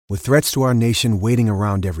With threats to our nation waiting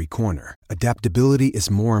around every corner, adaptability is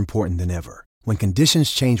more important than ever. When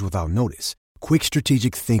conditions change without notice, quick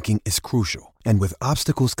strategic thinking is crucial. And with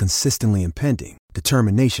obstacles consistently impending,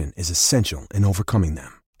 determination is essential in overcoming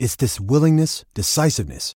them. It's this willingness,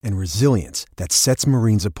 decisiveness, and resilience that sets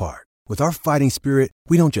Marines apart. With our fighting spirit,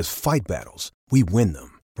 we don't just fight battles, we win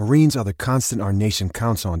them. Marines are the constant our nation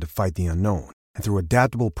counts on to fight the unknown. And through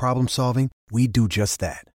adaptable problem solving, we do just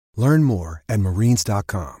that. Learn more at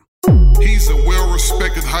marines.com. He's a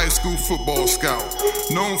well-respected high school football scout,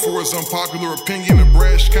 known for his unpopular opinion and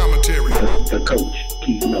brash commentary. The coach,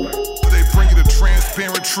 Keith Miller. They bring you the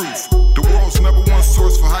transparent truth, the world's #1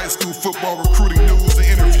 source for high school football recruiting news and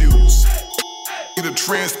interviews. The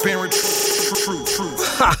transparent truth.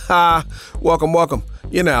 Ha ha! Welcome.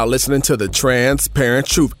 You're now listening to the Transparent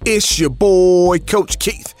Truth. It's your boy, Coach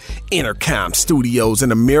Keith, Intercom Studios in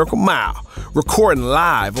the Miracle Mile, recording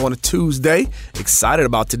live on a Tuesday. Excited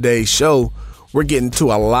about today's show. We're getting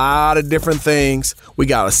to a lot of different things. We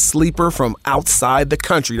got a sleeper from outside the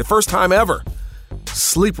country, the first time ever.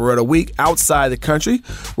 Sleeper of the week outside the country.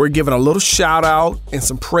 We're giving a little shout out and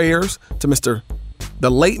some prayers to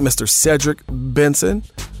the late Mr. Cedric Benson.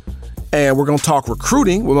 And we're going to talk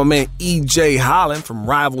recruiting with my man E.J. Holland from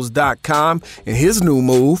Rivals.com and his new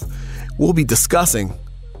move. We'll be discussing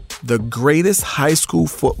the greatest high school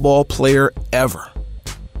football player ever.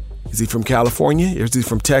 Is he from California? Is he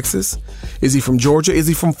from Texas? Is he from Georgia? Is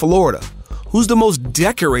he from Florida? Who's the most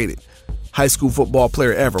decorated high school football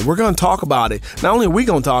player ever? We're going to talk about it. Not only are we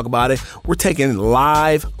going to talk about it, we're taking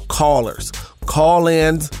live callers,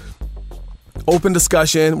 call-ins, open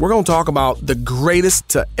discussion. We're going to talk about the greatest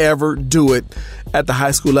to ever do it at the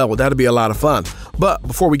high school level. That'll be a lot of fun. But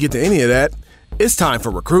before we get to any of that, it's time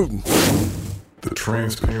for recruiting. The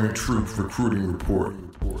Transparent Truth Recruiting Report.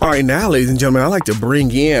 All right, now, ladies and gentlemen, I'd like to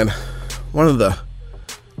bring in one of the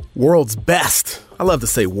world's best, I love to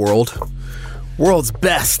say world's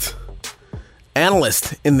best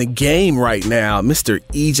analyst in the game right now, Mr.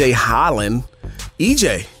 E.J. Holland.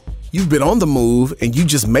 E.J., you've been on the move, and you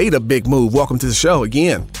just made a big move. Welcome to the show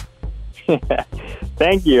again.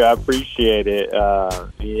 Thank you. I appreciate it.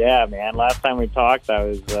 Yeah, man. Last time we talked, I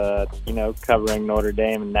was, covering Notre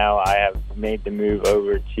Dame, and now I have made the move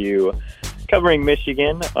over to covering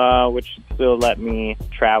Michigan, which still let me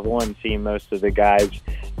travel and see most of the guys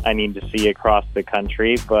I need to see across the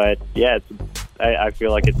country. But yeah, I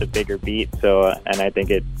feel like it's a bigger beat, and I think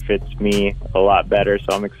it fits me a lot better. So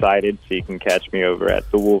I'm excited. So you can catch me over at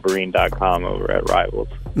thewolverine.com over at Rivals.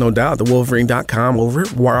 No doubt, thewolverine.com over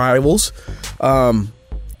at Rivals.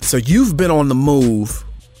 So you've been on the move.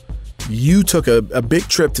 You took a big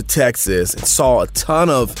trip to Texas and saw a ton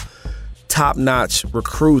of top-notch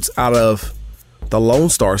recruits out of the Lone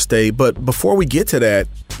Star State. But before we get to that,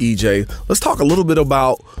 EJ, let's talk a little bit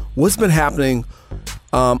about what's been happening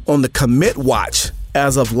on the commit watch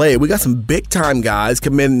as of late. We got some big-time guys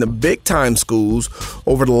committing to big-time schools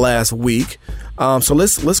over the last week. So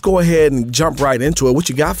let's go ahead and jump right into it. What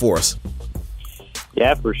you got for us?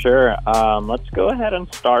 Yeah, for sure. Let's go ahead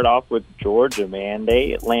and start off with Georgia, man.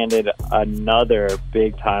 They landed another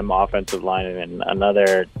big-time offensive lineman,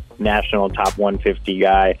 another national top 150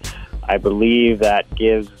 guy. I believe that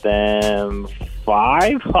gives them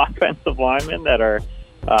 5 offensive linemen that are,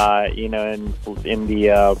 in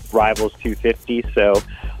the Rivals 250. So,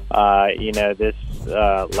 this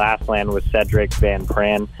last land was Cedric Van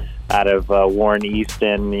Pran out of Warren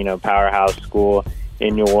Easton, powerhouse school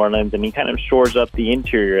in New Orleans, and he kind of shores up the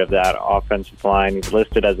interior of that offensive line. He's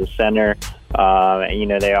listed as a center.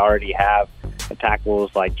 They already have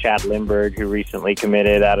tackles like Chad Lindbergh, who recently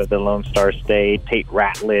committed out of the Lone Star State, Tate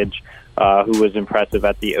Ratledge, who was impressive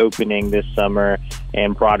at the opening this summer,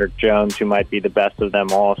 and Broderick Jones, who might be the best of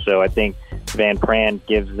them all. So I think Van Pran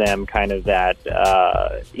gives them kind of that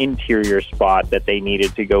interior spot that they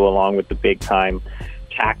needed to go along with the big-time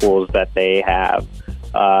tackles that they have.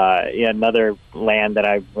 Another land that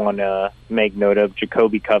I want to make note of,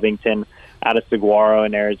 Jacoby Covington out of Saguaro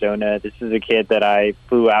in Arizona. This is a kid that I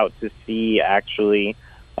flew out to see actually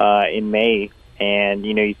in May. And,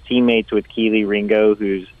 he's teammates with Keely Ringo,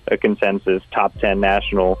 who's a consensus top 10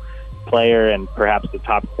 national player and perhaps the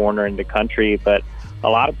top corner in the country. But a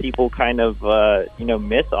lot of people kind of,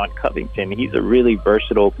 miss on Covington. He's a really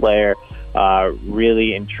versatile player,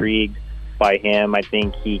 really intrigued by him. I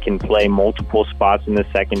think he can play multiple spots in the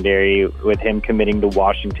secondary. With him committing to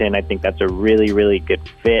Washington, I think that's a really, really good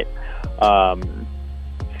fit.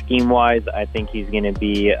 Scheme-wise, I think he's going to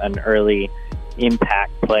be an early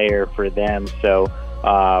impact player for them. So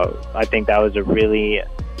I think that was a really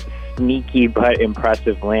sneaky but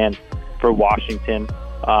impressive land for Washington.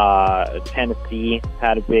 Tennessee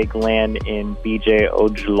had a big land in B.J.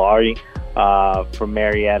 Ojulari from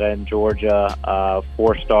Marietta in Georgia,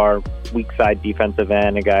 4-star weak side defensive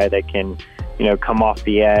end, a guy that can, come off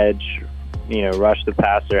the edge, rush the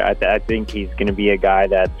passer. I think he's going to be a guy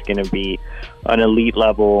that's going to be an elite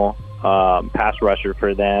level pass rusher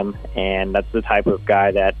for them, and that's the type of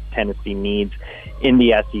guy that Tennessee needs in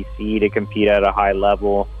the SEC to compete at a high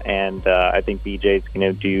level. And I think BJ's going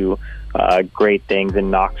to do great things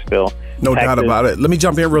in Knoxville. No Texas. doubt about it. Let me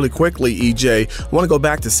jump in really quickly, EJ. I want to go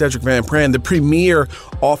back to Cedric Van Pran, the premier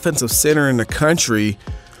offensive center in the country.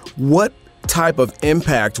 What type of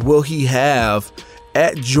impact will he have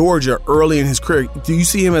at Georgia early in his career? Do you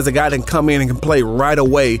see him as a guy that can come in and can play right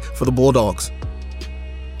away for the Bulldogs?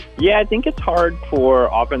 Yeah, I think it's hard for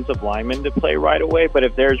offensive linemen to play right away, but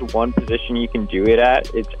if there's one position you can do it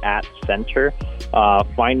at, it's at center.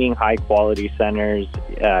 Finding high-quality centers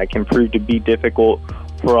can prove to be difficult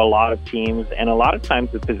for a lot of teams, and a lot of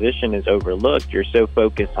times the position is overlooked. You're so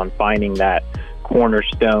focused on finding that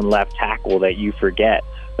cornerstone left tackle that you forget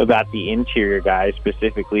about the interior guys,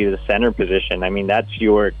 specifically the center position. I mean, that's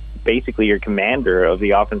basically your commander of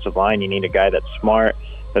the offensive line. You need a guy that's smart,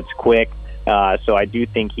 that's quick. So I do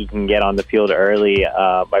think he can get on the field early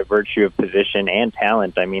by virtue of position and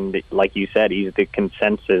talent. I mean, like you said, he's the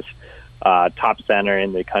consensus top center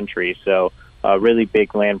in the country. So really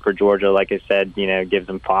big land for Georgia. Like I said, gives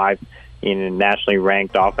them 5 nationally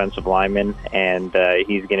ranked offensive linemen, and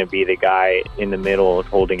he's going to be the guy in the middle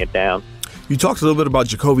holding it down. You talked a little bit about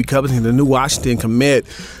Jacoby Covington, the new Washington commit.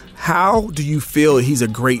 How do you feel he's a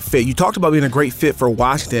great fit? You talked about being a great fit for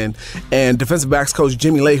Washington, and defensive backs coach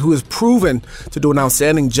Jimmy Lay, who has proven to do an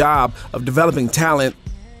outstanding job of developing talent.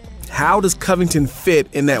 How does Covington fit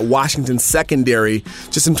in that Washington secondary,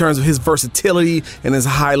 just in terms of his versatility and his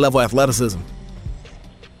high-level athleticism?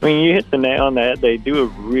 I mean, you hit the nail on the head. They do a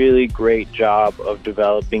really great job of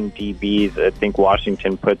developing DBs. I think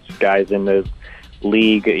Washington puts guys in the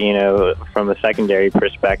league, from a secondary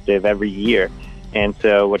perspective every year. And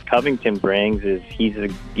so what Covington brings is he's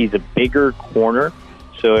a bigger corner,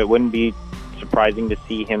 so it wouldn't be surprising to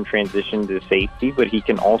see him transition to safety, but he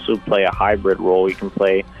can also play a hybrid role. He can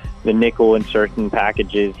play the nickel in certain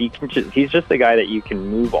packages. He's just the guy that you can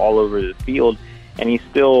move all over the field, and he's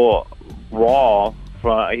still raw.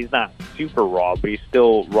 He's not super raw, but he's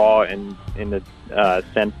still raw in the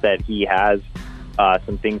sense that he has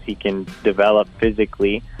some things he can develop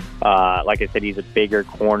physically. Like I said, he's a bigger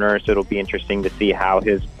corner, so it'll be interesting to see how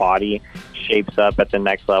his body shapes up at the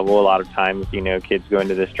next level. A lot of times, kids go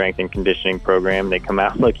into the strength and conditioning program, they come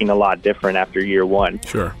out looking a lot different after year one.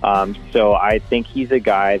 Sure. So I think he's a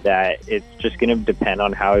guy that it's just going to depend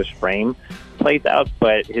on how his frame plays out,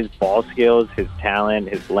 but his ball skills, his talent,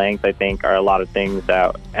 his length, I think, are a lot of things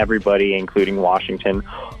that everybody, including Washington,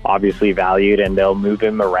 obviously valued, and they'll move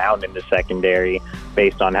him around in the secondary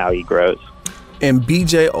based on how he grows. And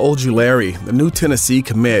B.J. Ojulari, the new Tennessee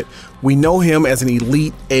commit, we know him as an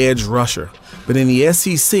elite edge rusher. But in the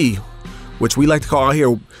SEC, which we like to call out here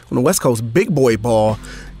on the West Coast big boy ball,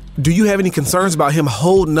 do you have any concerns about him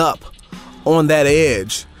holding up on that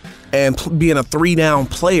edge and being a 3-down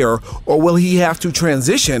player, or will he have to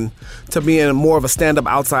transition to being more of a stand-up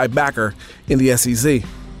outside backer in the SEC?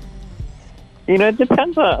 It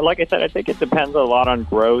depends on, like I said, I think it depends a lot on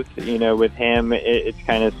growth. With him, it's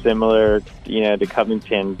kind of similar, to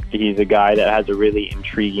Covington. He's a guy that has a really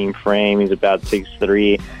intriguing frame. He's about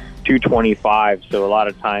 6'3", 225. So a lot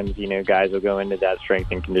of times, guys will go into that strength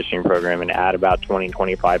and conditioning program and add about 20,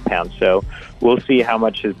 25 pounds. So we'll see how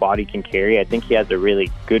much his body can carry. I think he has a really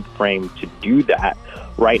good frame to do that.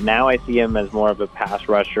 Right now, I see him as more of a pass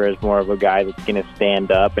rusher, as more of a guy that's going to stand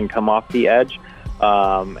up and come off the edge.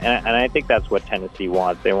 And I think that's what Tennessee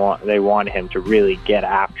wants. They want him to really get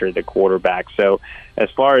after the quarterback. So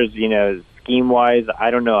as far as, scheme-wise,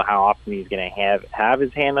 I don't know how often he's going to have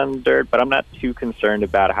his hand on the dirt, but I'm not too concerned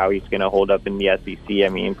about how he's going to hold up in the SEC. I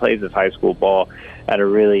mean, he plays his high school ball at a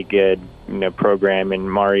really good, program in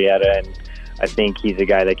Marietta, and I think he's a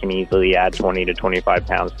guy that can easily add 20 to 25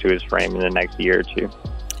 pounds to his frame in the next year or two.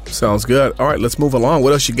 Sounds good. All right, let's move along.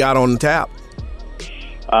 What else you got on the tap?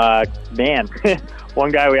 One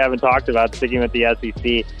guy we haven't talked about, sticking with the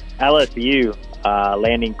SEC, LSU,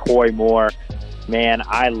 landing Coy Moore. Man,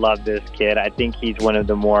 I love this kid. I think he's one of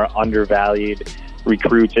the more undervalued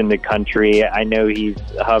recruits in the country. I know he's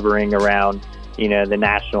hovering around, the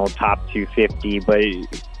national top 250, but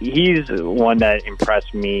he's one that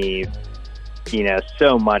impressed me,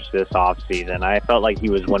 so much this offseason. I felt like he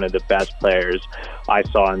was one of the best players I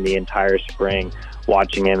saw in the entire spring,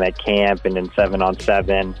 watching him at camp and in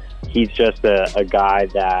 7-on-7. He's just a guy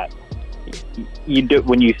that,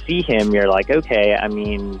 when you see him, you're like, okay, I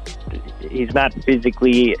mean, he's not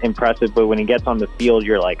physically impressive, but when he gets on the field,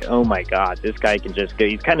 you're like, oh my God, this guy can just go.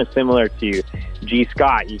 He's kind of similar to G.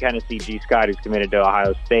 Scott. You kind of see G. Scott, who's committed to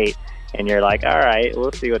Ohio State, and you're like, all right,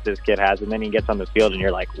 we'll see what this kid has. And then he gets on the field, and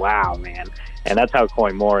you're like, wow, man. And that's how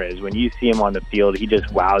Koy Moore is. When you see him on the field, he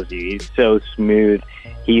just wows you. He's so smooth.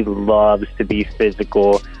 He loves to be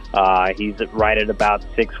physical. He's right at about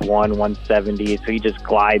 6'1", 170, so he just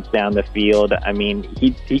glides down the field. I mean,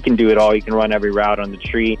 he can do it all. He can run every route on the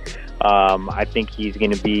tree. I think he's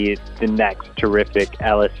going to be the next terrific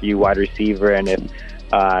LSU wide receiver, and if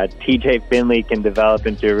TJ Finley can develop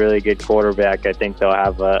into a really good quarterback, I think they'll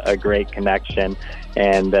have a great connection.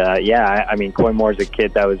 And, I mean, Koy Moore's a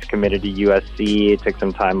kid that was committed to USC, took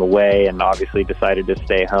some time away, and obviously decided to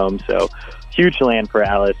stay home. So, huge land for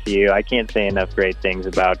LSU. I can't say enough great things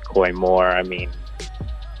about Koy Moore. I mean,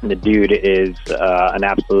 the dude is an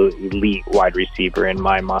absolute elite wide receiver in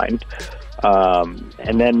my mind.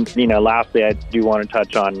 And then, lastly, I do want to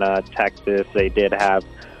touch on Texas. They did have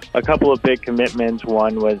a couple of big commitments.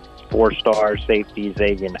 One was 4-star safety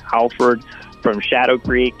Xavier Alford from Shadow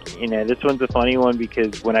Creek. This one's a funny one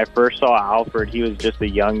because when I first saw Alford, he was just a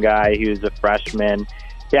young guy. He was a freshman.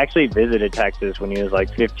 He actually visited Texas when he was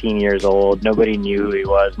like 15 years old. Nobody knew who he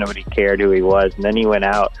was. Nobody cared who he was. And then he went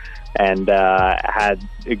out and had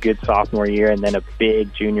a good sophomore year and then a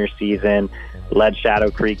big junior season, led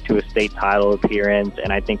Shadow Creek to a state title appearance.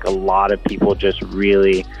 And I think a lot of people just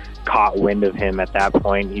really caught wind of him at that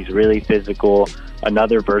point. He's really physical,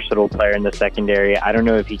 another versatile player in the secondary. I don't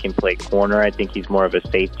know if he can play corner. I think he's more of a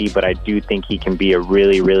safety, but I do think he can be a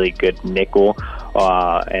really, really good nickel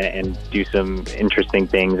and do some interesting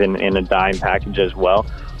things in a dime package as well.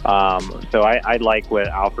 So I like what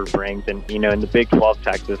Alford brings. And, in the Big 12,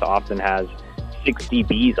 Texas often has 6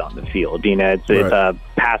 DBs on the field. It's a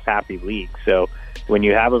pass-happy league. So when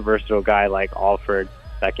you have a versatile guy like Alford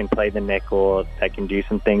that can play the nickel, that can do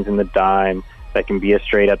some things in the dime, that can be a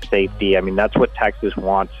straight-up safety, I mean, that's what Texas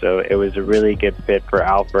wants. So it was a really good fit for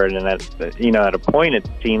Alford. And, at a point, it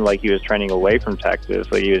seemed like he was trending away from Texas.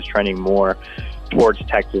 Like he was trending more towards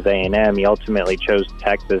Texas A&M. He ultimately chose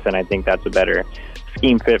Texas, and I think that's a better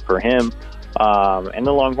scheme fit for him. And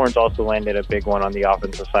the Longhorns also landed a big one on the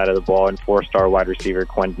offensive side of the ball in 4-star wide receiver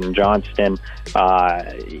Quentin Johnston.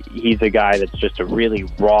 He's a guy that's just a really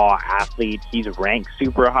raw athlete. He's ranked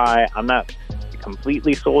super high. I'm not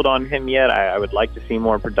completely sold on him yet. I would like to see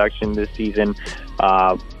more production this season.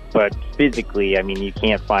 But physically, I mean, you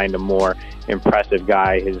can't find a more impressive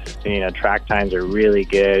guy. His track times are really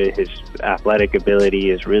good. His athletic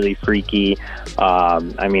ability is really freaky.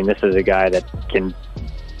 I mean, this is a guy that can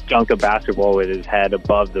dunk a basketball with his head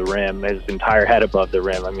above the rim, his entire head above the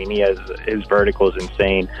rim. I mean, his vertical is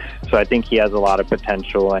insane. So I think he has a lot of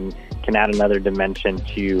potential and can add another dimension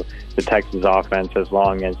to the Texas offense as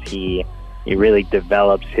long as he really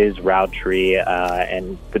develops his route tree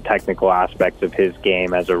and the technical aspects of his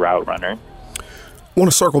game as a route runner. I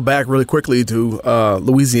want to circle back really quickly to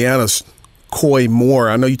Louisiana's Koy Moore.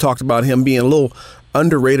 I know you talked about him being a little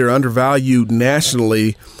underrated or undervalued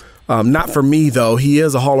nationally. Not for me, though. He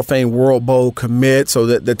is a Hall of Fame World Bowl commit, so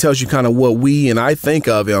that tells you kind of what we and I think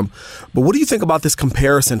of him. But what do you think about this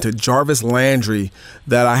comparison to Jarvis Landry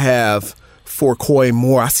that I have for Koy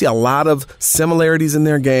Moore? I see a lot of similarities in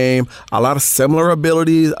their game, a lot of similar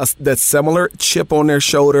abilities, that similar chip on their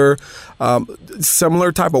shoulder,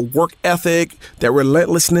 similar type of work ethic, that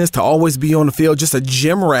relentlessness to always be on the field, just a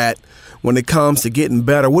gym rat when it comes to getting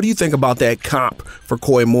better. What do you think about that comp for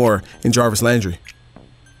Koy Moore and Jarvis Landry?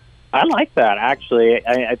 I like that, actually.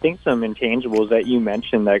 I think some intangibles that you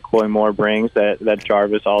mentioned that Koy Moore brings that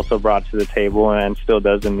Jarvis also brought to the table and still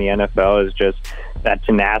does in the NFL is just that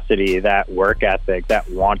tenacity, that work ethic, that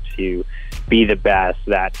want to be the best,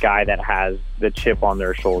 that guy that has the chip on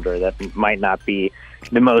their shoulder, that might not be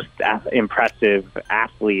the most impressive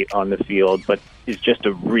athlete on the field, but is just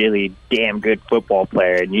a really damn good football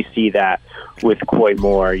player. And you see that with Koy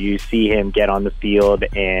Moore. You see him get on the field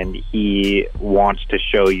and he wants to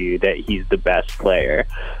show you that he's the best player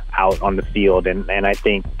out on the field. And I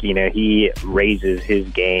think, he raises his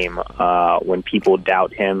game when people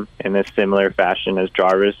doubt him in a similar fashion as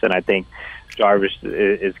Jarvis. And I think Jarvis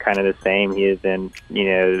is kind of the same.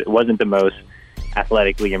 He wasn't the most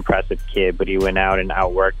athletically impressive kid, but he went out and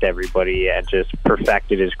outworked everybody and just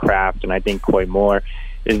perfected his craft. And I think Koy Moore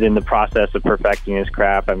is in the process of perfecting his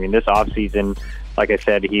craft. I mean, this offseason, like I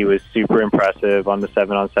said, he was super impressive on the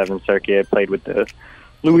 7-on-7 circuit, played with the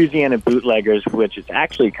Louisiana Bootleggers, which is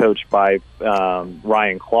actually coached by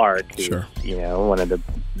Ryan Clark, who's sure, one of the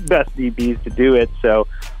best DBs to do it. So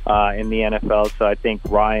in the NFL. So I think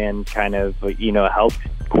Ryan kind of, helped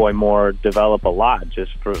Koy Moore develop a lot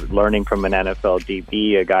just for learning from an NFL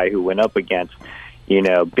DB, a guy who went up against,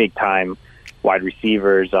 big-time wide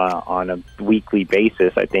receivers on a weekly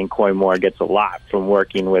basis. I think Koy Moore gets a lot from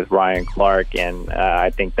working with Ryan Clark, and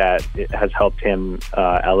I think that it has helped him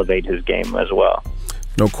elevate his game as well.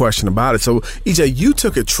 No question about it. So, EJ, you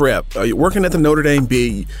took a trip. You're working at the Notre Dame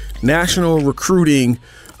Bee, national recruiting.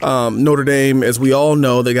 Notre Dame, as we all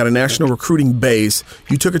know, they got a national recruiting base.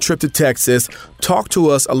 You took a trip to Texas. Talk to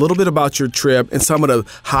us a little bit about your trip and some of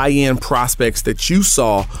the high-end prospects that you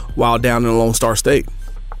saw while down in Lone Star State.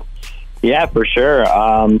 Yeah, for sure.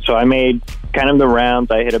 So I made kind of the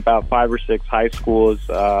rounds. I hit about 5 or 6 high schools.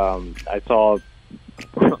 I saw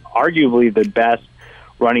arguably the best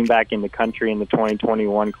running back in the country in the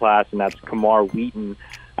 2021 class, and that's Kamar Wheaton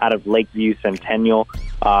out of Lakeview Centennial.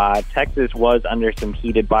 Texas was under some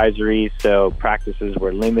heat advisories, so practices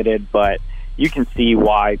were limited, but you can see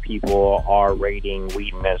why people are rating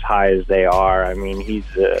Wheaton as high as they are. I mean, he's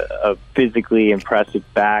a physically impressive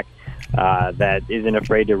back that isn't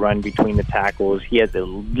afraid to run between the tackles. He has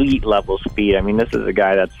elite level speed. I mean, this is a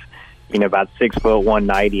guy that's about 6 foot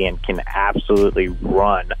 190 and can absolutely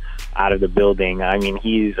run out of the building. I mean,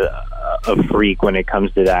 he's a freak when it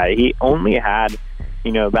comes to that. He only had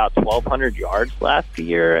about 1,200 yards last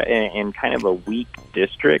year in kind of a weak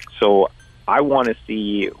district. So I want to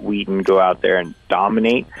see Wheaton go out there and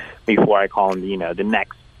dominate before I call him, the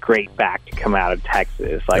next great back to come out of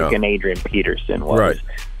Texas, like an Adrian Peterson was, right.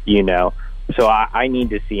 So I need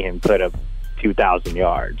to see him put up 2,000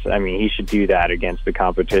 yards. I mean, he should do that against the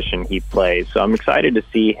competition he plays. So I'm excited to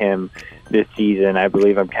see him this season. I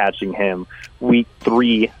believe I'm catching him week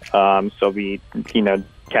 3. So I'll be,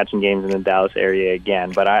 catching games in the Dallas area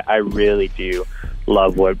again. But I really do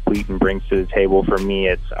love what Wheaton brings to the table. For me,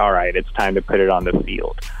 it's all right, it's time to put it on the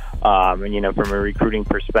field. And, from a recruiting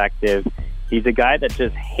perspective, he's a guy that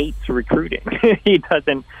just hates recruiting. He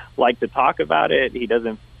doesn't like to talk about it. He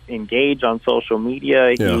doesn't engage on social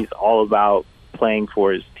media. Yeah. He's all about playing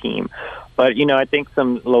for his team. But, I think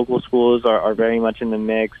some local schools are very much in the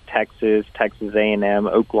mix. Texas A&M,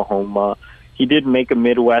 Oklahoma. He did make a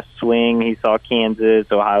Midwest swing. He saw Kansas,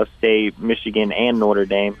 Ohio State, Michigan, and Notre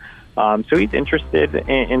Dame. So he's interested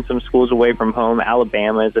in some schools away from home.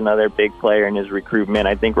 Alabama is another big player in his recruitment.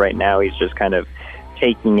 I think right now he's just kind of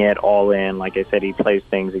taking it all in. Like I said, he plays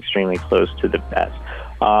things extremely close to the best.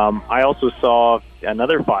 I also saw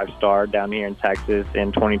another 5-star down here in Texas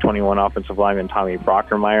in 2021 offensive lineman Tommy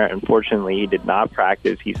Brockermeyer. Unfortunately, he did not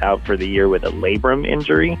practice. He's out for the year with a labrum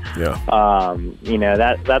injury. Yeah.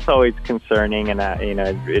 That's always concerning, and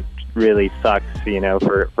it really sucks.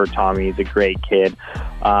 For Tommy, he's a great kid.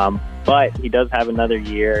 But he does have another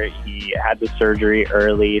year. He had the surgery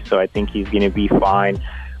early, so I think he's going to be fine.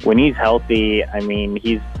 When he's healthy, I mean,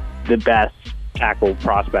 he's the best tackle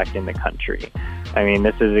prospect in the country. I mean,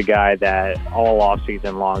 this is a guy that all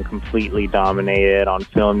offseason long completely dominated. On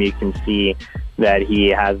film, you can see that he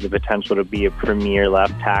has the potential to be a premier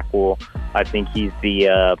left tackle. I think he's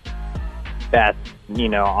the best,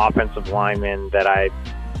 offensive lineman that I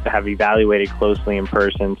have evaluated closely in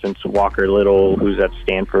person since Walker Little, who's at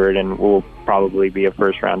Stanford and will probably be a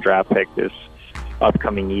first-round draft pick this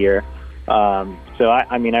upcoming year. So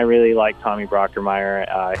I really like Tommy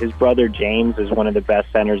Brockermeyer. His brother James is one of the best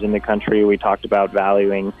centers in the country. We talked about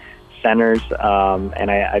valuing centers,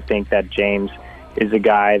 and I think that James is a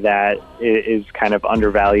guy that is kind of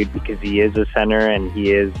undervalued because he is a center and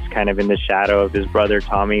he is kind of in the shadow of his brother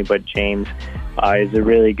Tommy. But James is a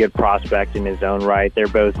really good prospect in his own right. They're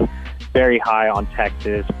both very high on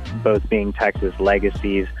Texas, both being Texas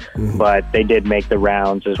legacies, but they did make the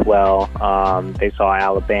rounds as well. They saw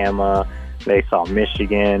Alabama, they saw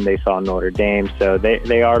Michigan, they saw Notre Dame, so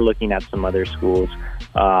they are looking at some other schools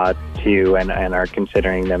too, and are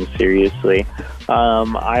considering them seriously.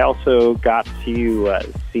 I also got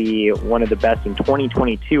to see one of the best in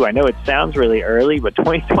 2022. I know it sounds really early, but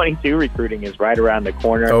 2022 recruiting is right around the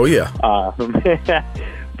corner. Oh, yeah.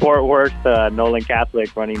 Fort Worth, Nolan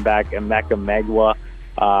Catholic running back Emeka Megwa.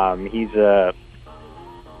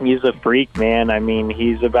 He's a freak, man. I mean,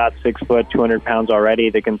 he's about 6 foot, 200 pounds already.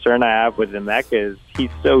 The concern I have with Emeka is he's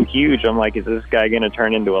so huge. I'm like, is this guy going to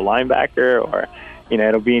turn into a linebacker? Or,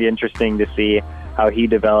 it'll be interesting to see how he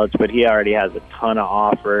develops. But he already has a ton of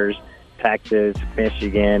offers. Texas,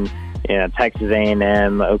 Michigan, Texas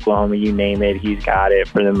A&M, Oklahoma, you name it. He's got it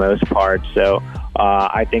for the most part. So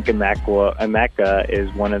I think Emeka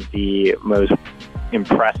is one of the most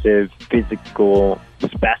impressive physical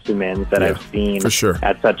specimens that I've seen for sure.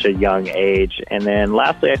 at such a young age. And then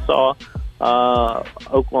lastly, I saw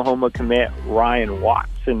Oklahoma commit Ryan Watts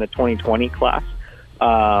in the 2020 class.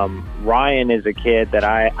 Ryan is a kid that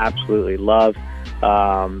I absolutely love,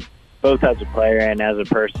 both as a player and as a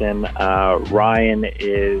person. Ryan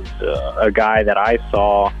is a guy that I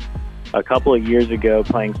saw a couple of years ago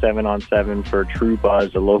playing 7-on-7 for True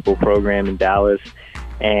Buzz, a local program in Dallas,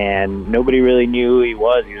 and nobody really knew who he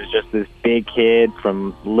was. He was just this big kid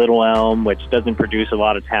from Little Elm, which doesn't produce a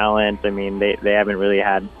lot of talent. I mean, they haven't really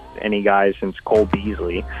had any guys since Cole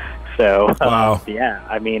Beasley. So, wow. Yeah,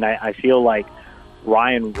 I mean, I feel like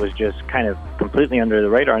Ryan was just kind of completely under the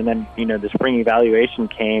radar. And then, the spring evaluation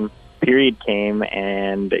period came,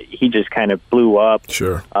 and he just kind of blew up.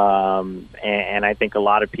 Sure. And I think a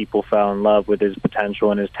lot of people fell in love with his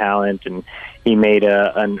potential and his talent, and he made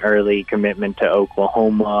an early commitment to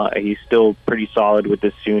Oklahoma. He's still pretty solid with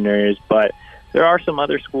the Sooners, but there are some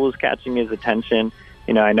other schools catching his attention.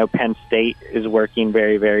 I know Penn State is working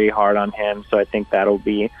very, very hard on him, so I think that'll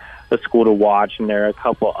be a school to watch, and there are a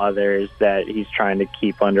couple others that he's trying to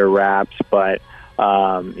keep under wraps, but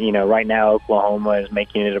right now Oklahoma is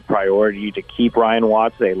making it a priority to keep Ryan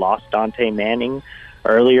Watts. They lost Dante Manning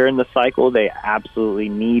earlier in the cycle. They absolutely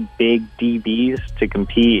need big DBs to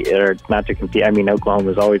compete, or not to compete. I mean,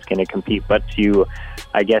 Oklahoma is always going to compete, but to,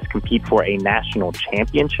 I guess, compete for a national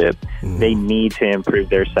championship, they need to improve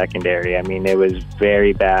their secondary. I mean, it was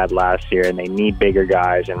very bad last year, and they need bigger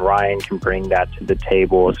guys, and Ryan can bring that to the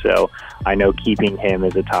table. So I know keeping him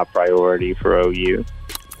is a top priority for OU.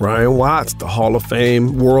 Ryan Watts, the Hall of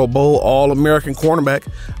Fame World Bowl All-American cornerback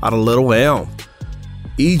out of Little Elm.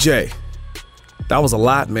 EJ, that was a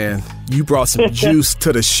lot, man. You brought some juice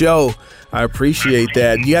to the show. I appreciate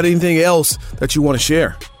that. You got anything else that you want to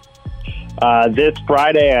share? This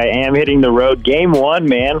Friday, I am hitting the road. Game 1,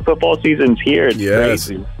 man. Football season's here. It's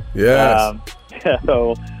crazy. Yes.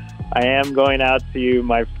 So I am going out to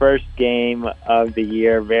my first game of the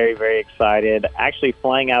year. Very, very excited. Actually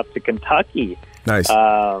flying out to Kentucky. Nice.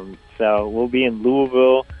 So we'll be in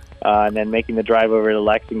Louisville and then making the drive over to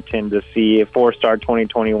Lexington to see a 4-star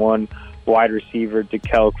 2021 wide receiver,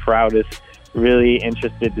 Dekel Crowdis. Really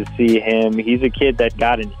interested to see him. He's a kid that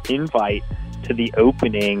got an invite to the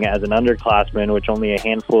opening as an underclassman, which only a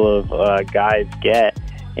handful of guys get.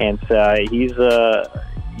 And so he's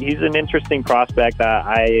an interesting prospect.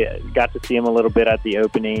 I got to see him a little bit at the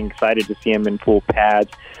opening. Excited to see him in full pads.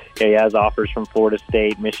 He has offers from Florida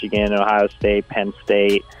State, Michigan, Ohio State, Penn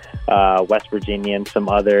State, West Virginia, and some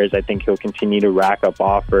others. I think he'll continue to rack up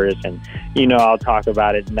offers. And, I'll talk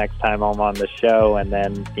about it next time I'm on the show. And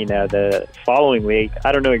then, the following week,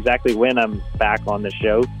 I don't know exactly when I'm back on the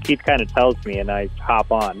show. Keith kind of tells me, and I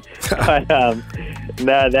hop on.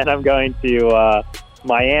 But then I'm going to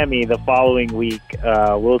Miami the following week.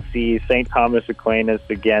 We'll see St. Thomas Aquinas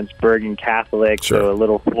against Bergen Catholic, Sure. So a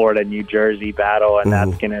little Florida-New Jersey battle, and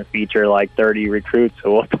that's going to feature like 30 recruits.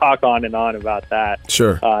 So we'll talk on and on about that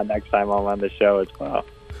Sure. Next time I'm on the show as well.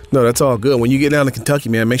 No, that's all good. When you get down to Kentucky,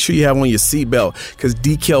 man, make sure you have on your seatbelt because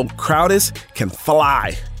Dekel Crowdis can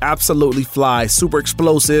fly. Absolutely fly. Super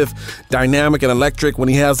explosive, dynamic, and electric when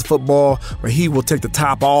he has the football, where he will take the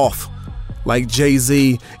top off like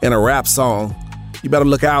Jay-Z in a rap song. You better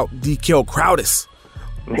look out, Dekel Crowdis,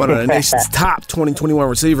 one of the nation's top 2021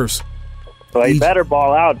 receivers. Well, he better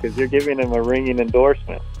ball out because you're giving him a ringing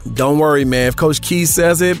endorsement. Don't worry, man. If Coach Keith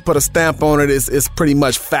says it, put a stamp on it. It's pretty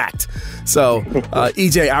much fact. So,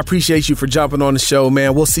 EJ, I appreciate you for jumping on the show,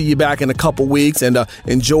 man. We'll see you back in a couple weeks, and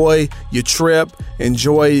enjoy your trip,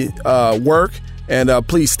 enjoy work, and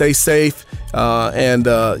please stay safe. And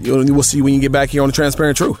we'll see you when you get back here on The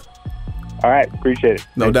Transparent Truth. All right. Appreciate it.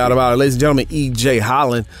 No doubt about it. Ladies and gentlemen, EJ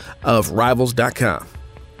Holland of Rivals.com.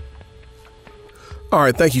 All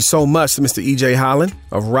right, thank you so much to Mr. EJ Holland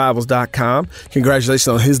of Rivals.com. Congratulations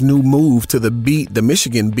on his new move to the beat, the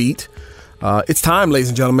Michigan beat. It's time, ladies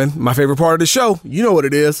and gentlemen. My favorite part of the show, you know what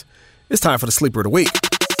it is. It's time for the Sleeper of the Week.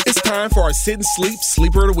 It's time for our Sit and Sleep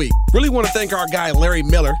Sleeper of the Week. Really want to thank our guy, Larry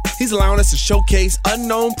Miller. He's allowing us to showcase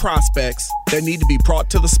unknown prospects that need to be brought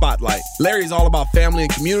to the spotlight. Larry is all about family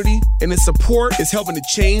and community, and his support is helping to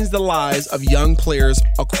change the lives of young players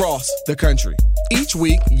across the country. Each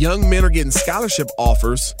week, young men are getting scholarship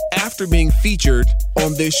offers after being featured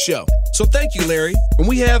on this show. So thank you, Larry. When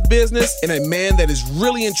we have business and a man that is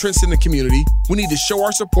really entrenched in the community, we need to show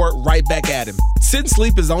our support right back at him. Sit and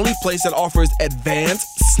Sleep is the only place that offers advanced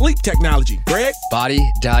sleep technology. Greg? Body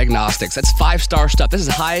Diagnostics. That's 5-star stuff. This is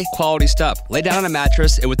high-quality stuff. Lay down on a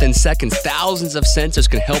mattress, and within seconds, thousands of sensors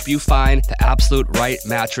can help you find the absolute right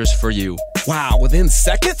mattress for you. Wow, within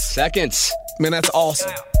seconds? Seconds. Man, that's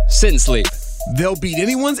awesome. Sit and Sleep. They'll beat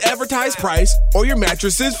anyone's advertised price, or your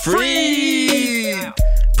mattress is free.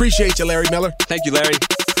 Appreciate you, Larry Miller. Thank you, Larry.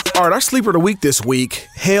 All right, our sleeper of the week this week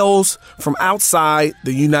hails from outside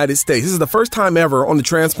the United States. This is the first time ever on the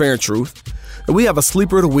Transparent Truth that we have a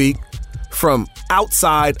sleeper of the week from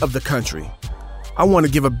outside of the country. I want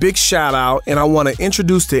to give a big shout out and I want to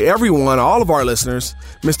introduce to everyone, all of our listeners,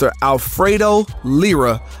 Mr. Alfredo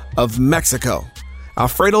Lira of Mexico.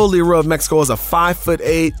 Alfredo Lira of Mexico is a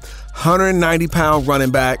 5'8", 190-pound running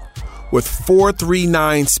back with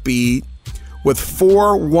 4.39 speed, with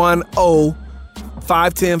 4.10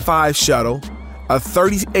 5.10.5 shuttle, a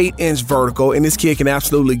 38-inch vertical, and this kid can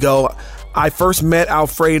absolutely go. I first met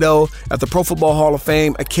Alfredo at the Pro Football Hall of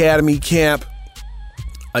Fame Academy Camp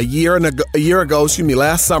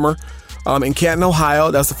last summer in Canton,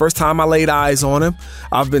 Ohio. That's the first time I laid eyes on him.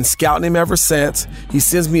 I've been scouting him ever since. He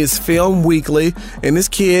sends me his film weekly, and this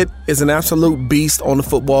kid is an absolute beast on the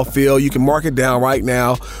football field. You can mark it down right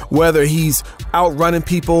now, whether he's out running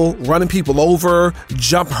people over,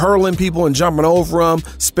 hurling people and jumping over them,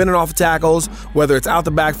 spinning off tackles, whether it's out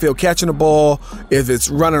the backfield catching the ball, if it's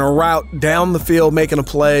running a route down the field making a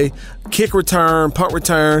play, kick return, punt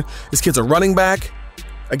return. This kid's a running back.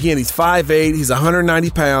 Again, he's 5'8", he's 190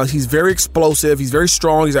 pounds, he's very explosive, he's very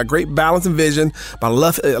strong, he's got great balance and vision, but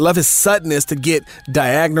I love his suddenness to get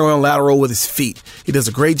diagonal and lateral with his feet. He does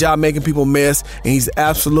a great job making people miss, and he's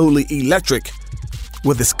absolutely electric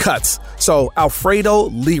with his cuts. So, Alfredo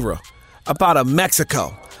Lira, up out of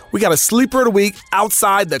Mexico. We got a sleeper of the week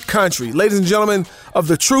outside the country. Ladies and gentlemen of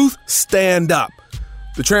The Truth, stand up.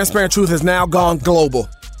 The Transparent Truth has now gone global.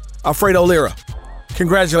 Alfredo Lira,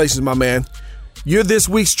 congratulations, my man. You're this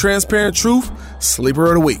week's Transparent Truth Sleeper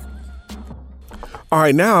of the Week. All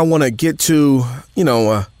right, now I want to get to,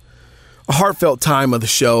 a heartfelt time of the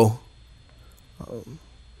show.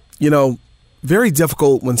 Very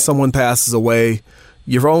difficult when someone passes away,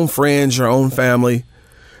 your own friends, your own family.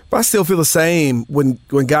 But I still feel the same when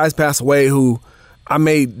guys pass away who I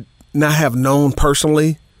may not have known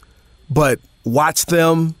personally, but watch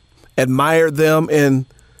them, admire them, and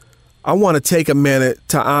I want to take a minute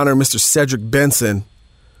to honor Mr. Cedric Benson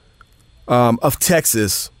of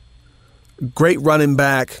Texas. Great running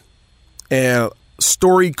back and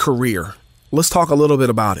storied career. Let's talk a little bit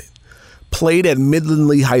about it. Played at Midland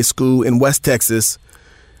Lee High School in West Texas.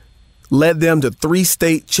 Led them to 3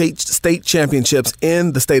 state championships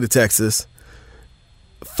in the state of Texas.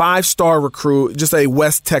 5-star recruit, just a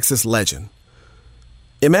West Texas legend.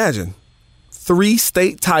 Imagine 3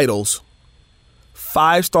 state titles,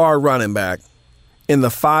 5-star running back in the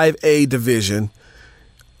 5A division.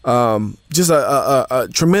 Just a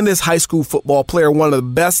tremendous high school football player, one of the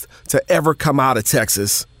best to ever come out of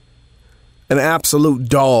Texas. An absolute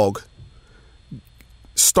dog.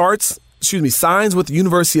 Signs with the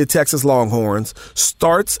University of Texas Longhorns,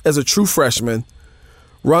 starts as a true freshman,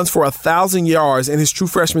 runs for 1,000 yards in his true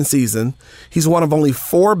freshman season. He's one of only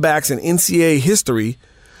 4 backs in NCAA history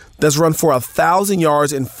that's run for 1,000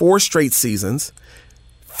 yards in 4 straight seasons.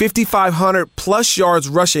 5,500 plus yards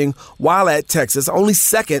rushing while at Texas, only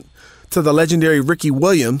second to the legendary Ricky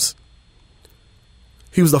Williams.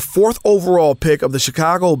 He was the 4th overall pick of the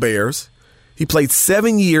Chicago Bears. He played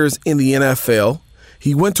 7 years in the NFL.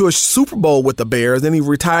 He went to a Super Bowl with the Bears, then he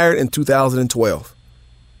retired in 2012.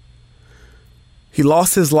 He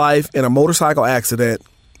lost his life in a motorcycle accident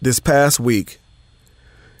this past week.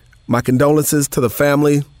 My condolences to the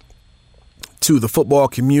family, to the football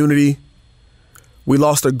community. We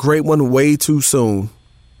lost a great one way too soon.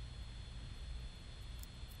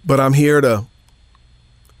 But I'm here to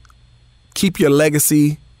keep your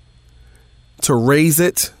legacy, to raise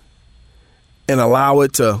it, and allow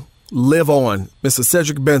it to live on. Mr.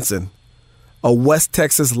 Cedric Benson, a West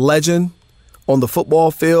Texas legend on the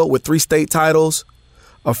football field with 3 state titles,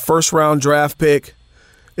 a first-round draft pick,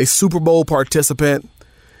 a Super Bowl participant,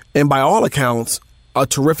 and by all accounts, a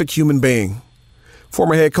terrific human being.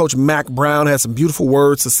 Former head coach Mack Brown had some beautiful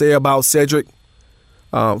words to say about Cedric.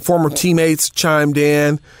 Former teammates chimed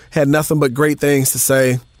in, had nothing but great things to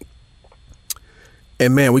say.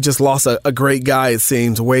 And, man, we just lost a great guy, it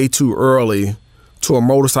seems, way too early to a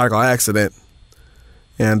motorcycle accident.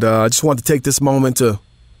 And I just want to take this moment to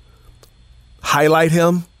highlight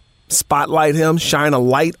him, spotlight him, shine a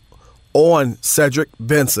light on Cedric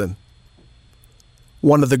Benson,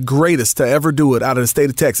 one of the greatest to ever do it out of the state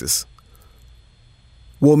of Texas.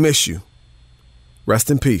 We'll miss you.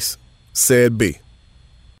 Rest in peace. Said B.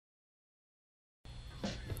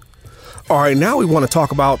 All right, now we want to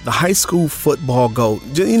talk about the high school football GOAT.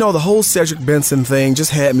 The whole Cedric Benson thing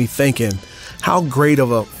just had me thinking how great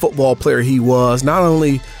of a football player he was, not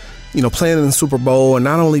only, playing in the Super Bowl and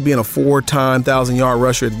not only being a 4-time 1,000-yard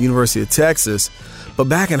rusher at the University of Texas, But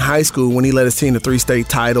back in high school, when he led his team to 3 state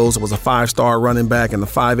titles, was a 5-star running back in the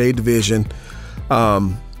 5A division,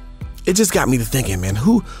 it just got me to thinking, man,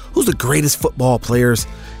 who's the greatest football players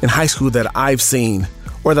in high school that I've seen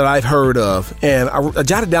or that I've heard of? And I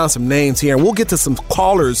jotted down some names here, and we'll get to some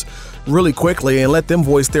callers really quickly and let them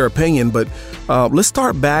voice their opinion. But let's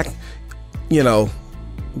start back,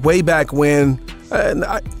 way back when,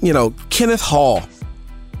 Kenneth Hall,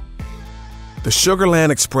 the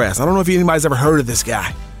Sugarland Express. I don't know if anybody's ever heard of this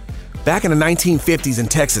guy. Back in the 1950s in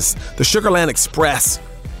Texas, the Sugarland Express.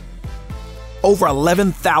 Over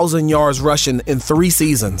 11,000 yards rushing in 3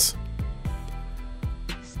 seasons.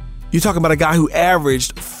 You're talking about a guy who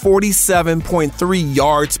averaged 47.3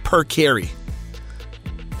 yards per carry.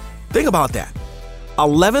 Think about that.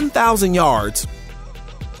 11,000 yards,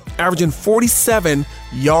 averaging 47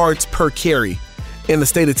 yards per carry in the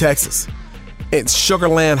state of Texas. It's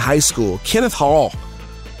Sugarland High School. Kenneth Hall,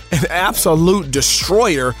 an absolute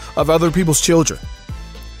destroyer of other people's children.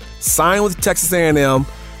 Signed with Texas A&M,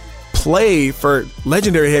 played for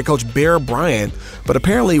legendary head coach Bear Bryant, but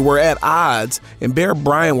apparently were at odds, and Bear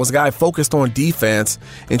Bryant was a guy focused on defense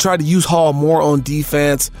and tried to use Hall more on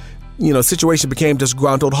defense. Situation became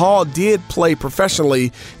disgruntled. Hall did play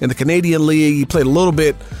professionally in the Canadian League. He played a little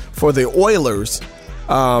bit for the Oilers.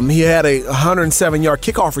 He had a 107-yard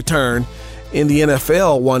kickoff return in the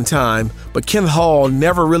NFL one time, but Kenneth Hall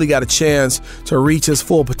never really got a chance to reach his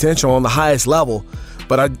full potential on the highest level.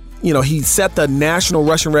 But he set the national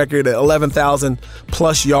rushing record at 11,000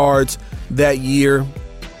 plus yards that year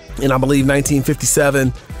in, I believe,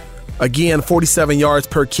 1957. Again, 47 yards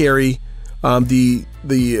per carry. The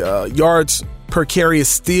yards per carry is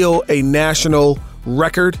still a national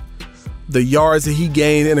record. The yards that he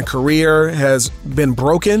gained in a career has been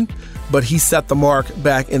broken, but he set the mark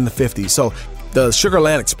back in the 50s. So the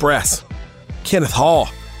Sugarland Express, Kenneth Hall,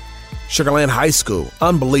 Sugarland High School,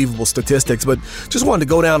 unbelievable statistics. But just wanted to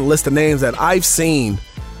go down a list of names that I've seen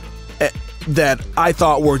that I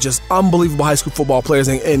thought were just unbelievable high school football players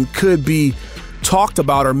and could be talked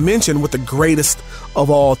about or mentioned with the greatest of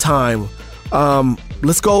all time.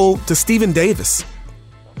 Let's go to Stephen Davis,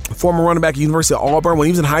 former running back at University of Auburn. When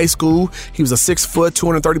he was in high school, he was a 6-foot,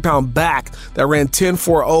 230-pound back that ran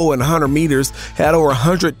 10.40 and 100 meters, had over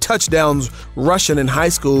 100 touchdowns rushing in high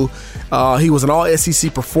school. He was an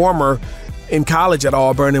all-SEC performer in college at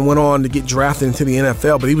Auburn and went on to get drafted into the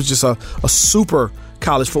NFL, but he was just a super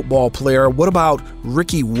college football player. What about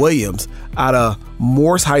Ricky Williams out of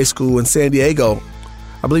Morse High School in San Diego?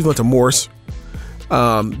 I believe he went to Morse.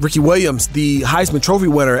 Ricky Williams, the Heisman Trophy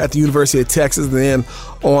winner at the University of Texas, and then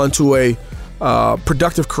on to a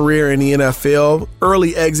productive career in the NFL.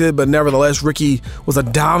 Early exit, but nevertheless, Ricky was a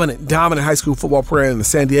dominant high school football player in the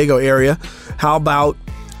San Diego area. How about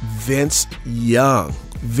Vince Young?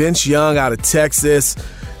 Vince Young out of Texas.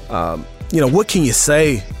 What can you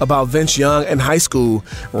say about Vince Young in high school?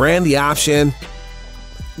 Ran the option,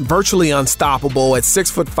 virtually unstoppable at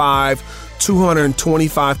 6'5",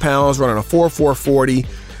 225 pounds, running a 4.40,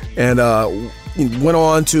 and went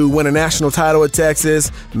on to win a national title at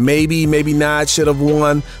Texas. Maybe not. Should have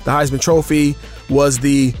won the Heisman Trophy. Was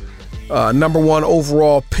the number 1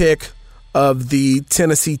 overall pick of the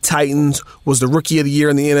Tennessee Titans. Was the Rookie of the Year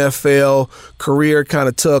in the NFL. Career kind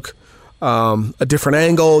of took a different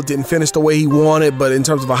angle. Didn't finish the way he wanted, but in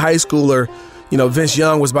terms of a high schooler, Vince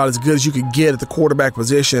Young was about as good as you could get at the quarterback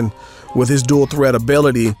position with his dual threat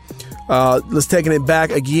ability. Let's taking it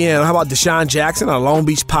back again. How about Deshaun Jackson out of Long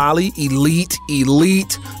Beach Poly? Elite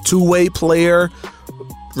two-way player,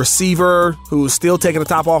 receiver who's still taking the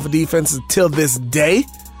top off of defense until this day.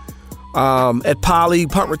 At Poly,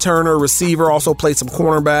 punt returner, receiver, also played some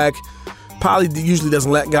cornerback. Poly usually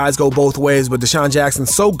doesn't let guys go both ways, but Deshaun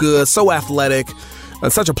Jackson's so good, so athletic,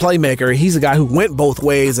 and such a playmaker. He's a guy who went both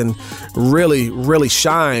ways and really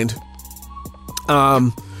shined.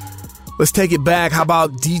 Let's take it back. How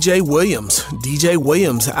about DJ Williams? DJ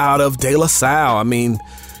Williams out of De La Salle. I mean,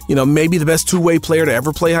 maybe the best two-way player to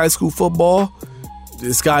ever play high school football.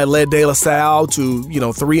 This guy led De La Salle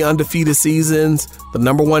to, 3 undefeated seasons, the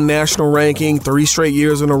number 1 national ranking, 3 straight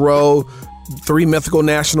years in a row, 3 mythical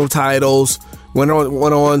national titles, went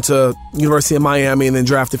on to University of Miami and then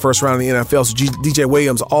drafted first round in the NFL. So DJ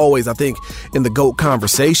Williams always, I think, in the GOAT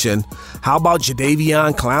conversation. How about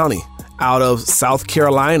Jadeveon Clowney out of South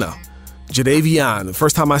Carolina? Jadeveon, the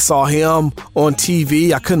first time I saw him on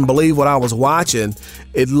TV, I couldn't believe what I was watching.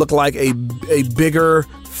 It looked like a bigger,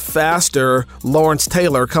 faster Lawrence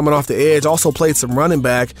Taylor coming off the edge. Also played some running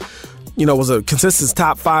back. Was a consensus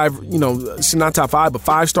top 5, not top 5, but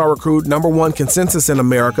 5-star recruit, number 1 consensus in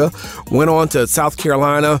America. Went on to South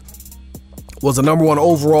Carolina, was a number 1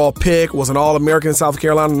 overall pick, was an All-American in South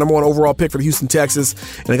Carolina, number 1 overall pick for the Houston Texans,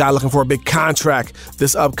 and a guy looking for a big contract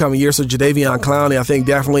this upcoming year. So Jadeveon Clowney, I think,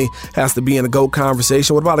 definitely has to be in the GOAT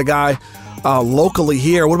conversation. What about a guy locally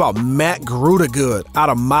here? What about Matt Grudegood out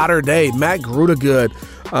of Mater Dei? Matt Grudegood,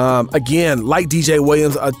 again, like DJ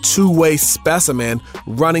Williams, a two-way specimen,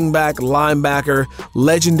 running back, linebacker,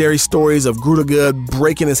 legendary stories of Grudegood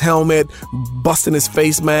breaking his helmet, busting his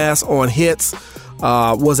face mask on hits.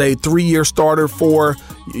 Was a 3-year starter for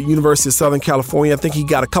University of Southern California. I think he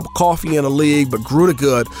got a cup of coffee in the league, but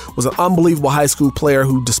Grudegood was an unbelievable high school player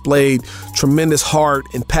who displayed tremendous heart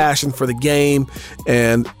and passion for the game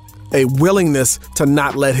and a willingness to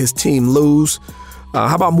not let his team lose.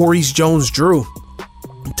 How about Maurice Jones-Drew?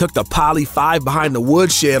 He took the Poly 5 behind the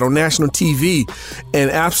woodshed on national TV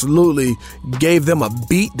and absolutely gave them a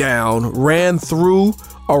beatdown, ran through,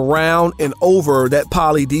 around, and over that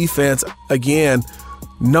Poly defense. Again,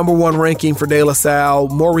 number 1 ranking for De La Salle.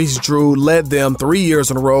 Maurice Drew led them 3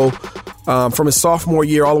 years in a row from his sophomore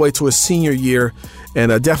year all the way to his senior year,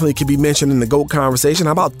 and definitely could be mentioned in the GOAT conversation.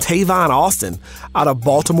 How about Tavon Austin out of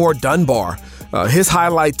Baltimore Dunbar? His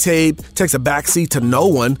highlight tape takes a backseat to no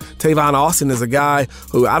one. Tavon Austin is a guy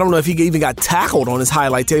who I don't know if he even got tackled on his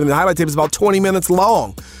highlight tape. And the highlight tape is about 20 minutes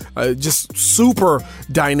long. Just super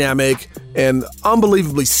dynamic and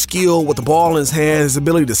unbelievably skilled with the ball in his hand, his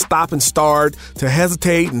ability to stop and start, to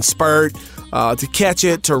hesitate and spurt, to catch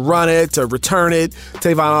it, to run it, to return it.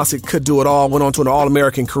 Tavon Austin could do it all. Went on to an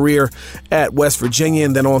All-American career at West Virginia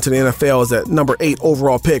and then on to the NFL as that number 8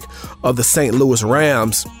 overall pick of the St. Louis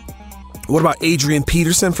Rams. What about Adrian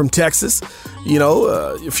Peterson from Texas?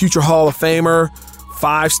 Future Hall of Famer,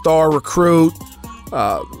 5-star recruit,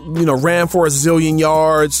 ran for a zillion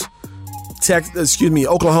yards.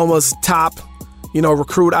 Oklahoma's top,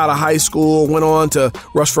 recruit out of high school, went on to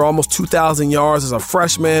rush for almost 2,000 yards as a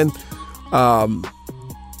freshman.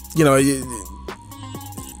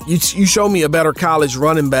 You show me a better college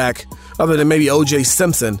running back other than maybe O.J.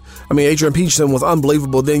 Simpson. I mean, Adrian Peterson was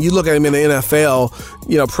unbelievable. Then you look at him in the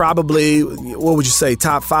NFL, probably, what would you say,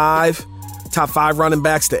 top five running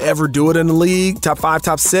backs to ever do it in the league, top 5,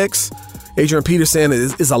 top 6. Adrian Peterson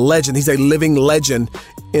is a legend. He's a living legend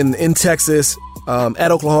in Texas,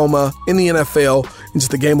 at Oklahoma, in the NFL, in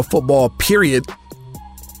just the game of football, period.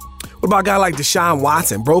 What about a guy like Deshaun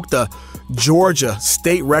Watson? Broke the Georgia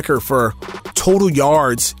state record for total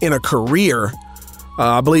yards in a career.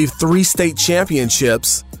 I believe 3 state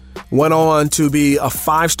championships. Went on to be a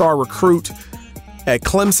 5-star recruit at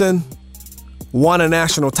Clemson. Won a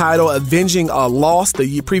national title, avenging a loss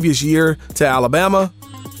the previous year to Alabama.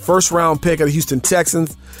 First-round pick of the Houston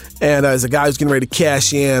Texans. And as a guy who's getting ready to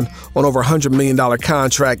cash in on over $100 million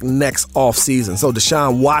contract next offseason. So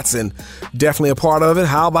Deshaun Watson, definitely a part of it.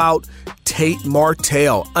 How about Tate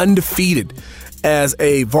Martell, undefeated as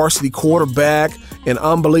a varsity quarterback, an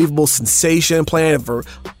unbelievable sensation playing for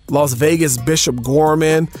Las Vegas Bishop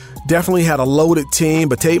Gorman. Definitely had a loaded team,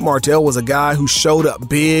 but Tate Martell was a guy who showed up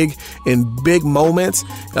big in big moments.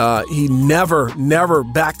 He never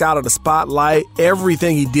backed out of the spotlight.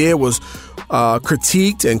 Everything he did was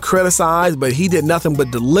critiqued and criticized, but he did nothing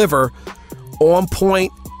but deliver on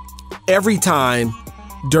point every time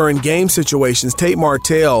during game situations. Tate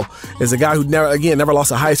Martell is a guy who never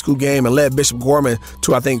lost a high school game and led Bishop Gorman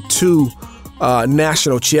to, I think, 2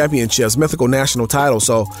 national championships, mythical national titles.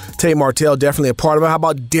 So Tate Martell definitely a part of it. How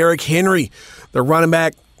about Derrick Henry, the running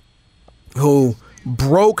back who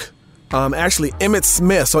broke Emmitt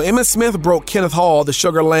Smith. So Emmitt Smith broke Kenneth Hall, the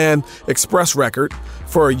Sugar Land Express record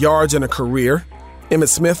for yards in a career. Emmitt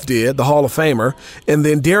Smith did, the Hall of Famer. And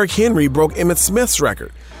then Derrick Henry broke Emmitt Smith's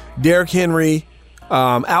record. Derrick Henry,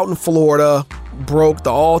 out in Florida, broke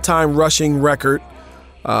the all-time rushing record.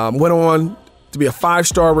 Went on to be a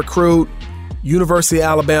 5-star recruit, University of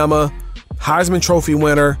Alabama, Heisman Trophy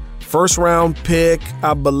winner, first-round pick,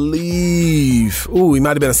 I believe. He might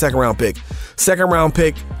have been a second-round pick. Second-round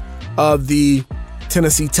pick of the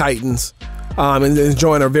Tennessee Titans, and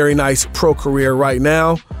enjoying a very nice pro career right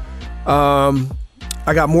now.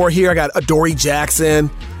 I got more here. I got Adoree Jackson.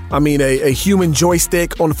 I mean, a human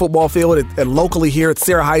joystick on the football field at locally here at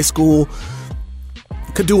Sarah High School.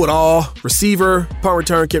 Could do it all. Receiver, punt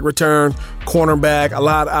return, kick return, cornerback, a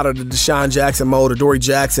lot out of the Deshaun Jackson mode. Adoree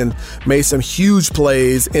Jackson made some huge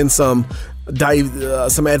plays in some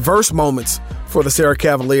adverse moments for the Sarah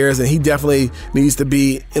Cavaliers, and he definitely needs to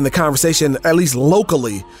be in the conversation, at least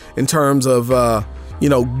locally, in terms of,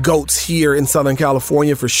 GOATs here in Southern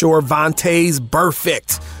California for sure. Vontaze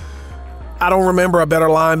Burfict. I don't remember a better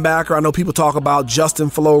linebacker. I know people talk about Justin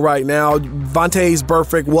Flo right now. Vontaze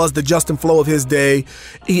Burfict was the Justin Flo of his day.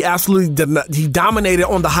 He absolutely he dominated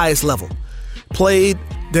on the highest level. played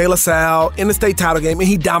De La Salle in the state title game, and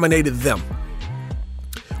he dominated them.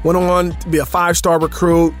 Went on to be a 5-star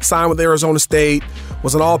recruit, signed with Arizona State,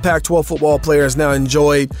 was an all Pac-12 football player, has now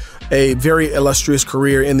enjoyed a very illustrious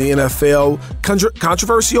career in the NFL.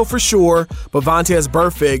 Controversial for sure, but Vontaze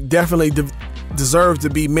Burfict definitely deserves to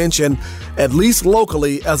be mentioned, at least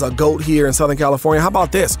locally, as a GOAT here in Southern California. How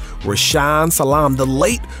about this? Rashaan Salaam, the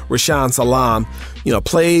late Rashaan Salaam,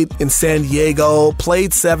 played in San Diego, played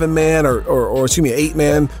 7-man or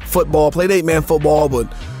 8-man football, played 8-man football,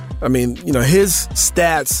 but his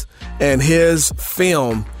stats and his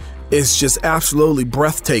film is just absolutely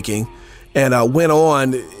breathtaking, and went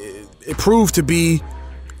on. It proved to be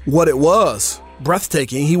what it was,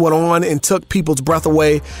 breathtaking. He went on and took people's breath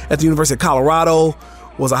away at the University of Colorado,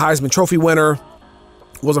 was a Heisman Trophy winner,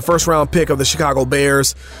 was a first-round pick of the Chicago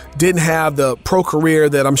Bears, didn't have the pro career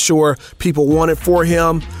that I'm sure people wanted for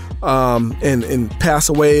him, and passed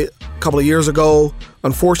away a couple of years ago,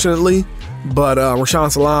 unfortunately. But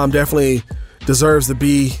Rashaan Salaam definitely deserves to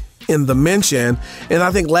be in the mention. And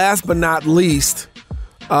I think last but not least,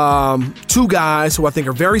 two guys who I think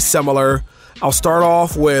are very similar. I'll start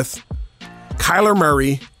off with Kyler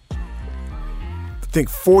Murray. I think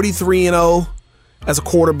 43-0 as a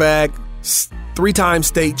quarterback, 3-time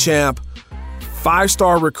state champ,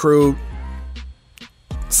 5-star recruit,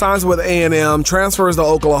 signs with A&M, transfers to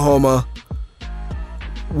Oklahoma,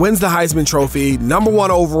 wins the Heisman Trophy, number 1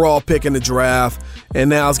 overall pick in the draft, and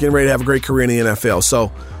now is getting ready to have a great career in the NFL. So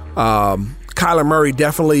Kyler Murray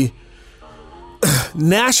definitely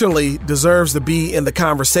nationally deserves to be in the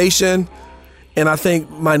conversation. And I think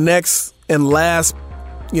my next and last,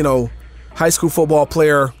 high school football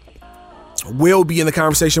player will be in the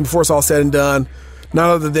conversation before it's all said and done. None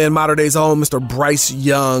other than Mater Dei's own Mr. Bryce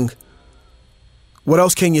Young. What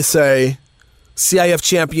else can you say? CIF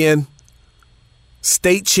champion,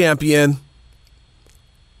 state champion,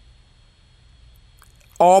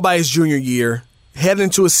 all by his junior year, heading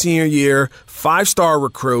into his senior year, 5-star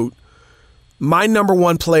recruit, my number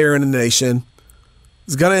 1 player in the nation.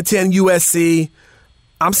 He's going to attend USC.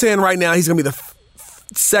 I'm saying right now he's going to be the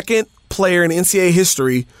second player in NCAA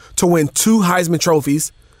history to win 2 Heisman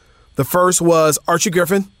trophies. The first was Archie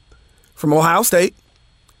Griffin from Ohio State.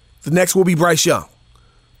 The next will be Bryce Young.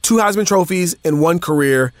 2 Heisman trophies in one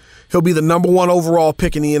career. He'll be the number 1 overall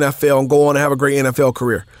pick in the NFL and go on to have a great NFL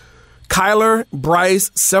career. Kyler,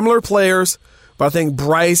 Bryce, similar players, but I think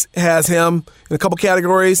Bryce has him in a couple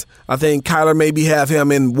categories. I think Kyler maybe have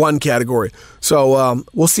him in one category. So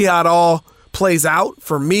we'll see how it all plays out.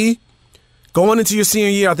 For me, going into your senior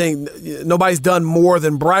year, I think nobody's done more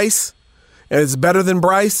than Bryce, and it's better than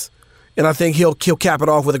Bryce. And I think he'll cap it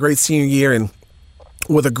off with a great senior year and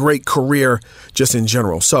with a great career just in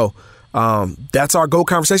general. So that's our GOAT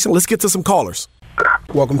conversation. Let's get to some callers.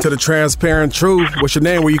 Welcome to the Transparent Truth. What's your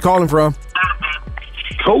name? Where you calling from?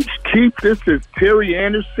 Coach Keith, this is Terry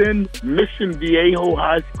Anderson, Mission Viejo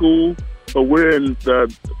High School. We're in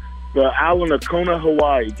the island of Kona,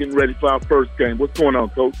 Hawaii, getting ready for our first game. What's going on,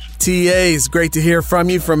 Coach? TA, it's great to hear from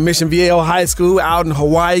you from Mission Viejo High School out in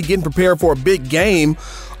Hawaii, getting prepared for a big game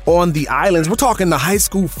on the islands. We're talking the high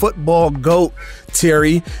school football GOAT,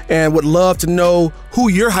 Terry, and would love to know who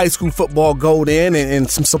your high school football GOAT in and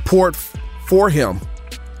some support for him.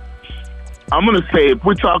 I'm going to say, if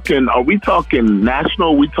we're talking, are we talking national?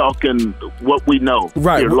 Are we talking what we know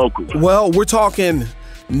here locally? Well, we're talking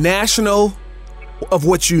national of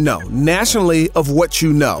what you know. Nationally of what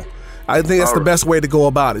you know. I think that's the best way to go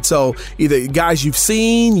about it. So either guys you've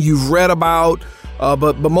seen, you've read about,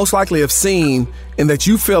 but most likely have seen, and that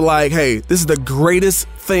you feel like, hey, this is the greatest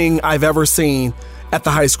thing I've ever seen at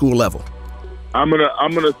the high school level. I'm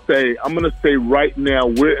gonna say right now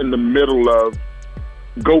we're in the middle of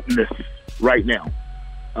GOATness right now.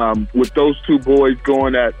 With those 2 boys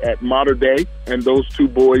going at Mater Dei, and those 2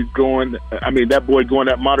 boys going, that boy going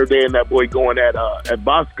at Mater Dei and that boy going at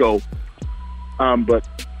Bosco. But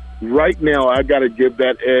right now I got to give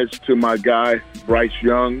that edge to my guy, Bryce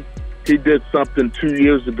Young. He did something 2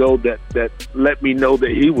 years ago that let me know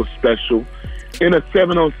that he was special in a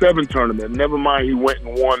 7-on-7 tournament. Never mind, he went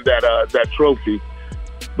and won that trophy.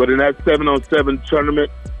 But in that 7-on-7 tournament,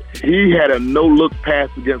 he had a no-look pass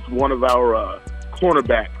against one of our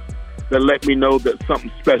cornerbacks that let me know that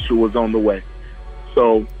something special was on the way.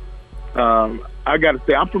 So I got to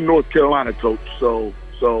say, I'm from North Carolina, Coach. So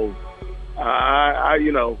I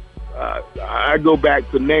go back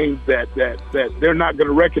to names that they're not going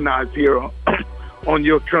to recognize here on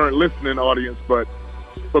your current listening audience, but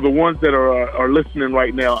for the ones that are listening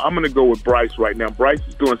right now, I'm going to go with Bryce right now. Bryce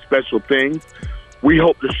is doing special things. We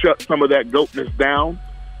hope to shut some of that GOATness down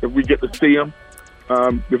if we get to see him.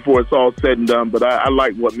 before it's all said and done. But I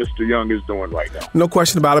like what Mr. Young is doing right now. No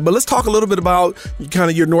question about it. But let's talk a little bit about kind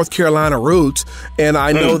of your North Carolina roots. And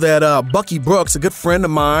I know that Bucky Brooks, a good friend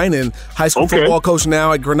of mine and high school football coach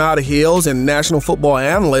now at Granada Hills and national football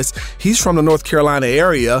analyst, he's from the North Carolina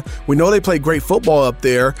area. We know they play great football up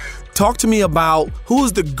there. Talk to me about who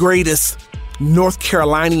is the greatest North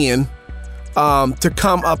Carolinian to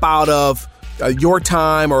come up out of your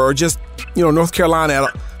time or just, North Carolina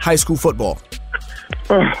high school football?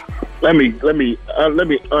 Let me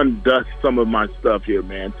undust some of my stuff here,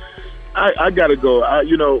 man. I gotta go.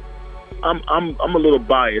 I'm a little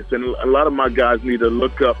biased, and a lot of my guys need to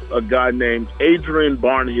look up a guy named Adrian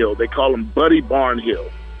Barnhill. They call him Buddy Barnhill.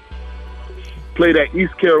 Played at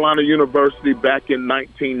East Carolina University back in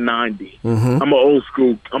 1990. I'm an old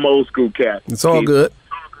school cat. It's all good.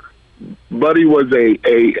 Buddy was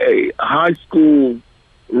a high school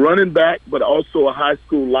running back, but also a high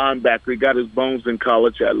school linebacker. He got his bones in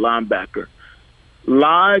college at linebacker.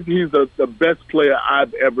 Live, he's the best player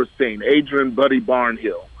I've ever seen. Adrian Buddy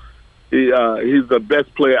Barnhill. He's the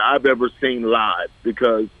best player I've ever seen live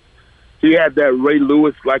because he had that Ray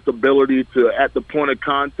Lewis-like ability to, at the point of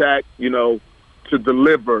contact, to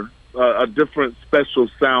deliver a different special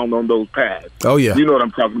sound on those pads. Oh, yeah. You know what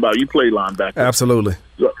I'm talking about. You play linebacker. Absolutely.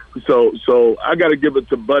 So I got to give it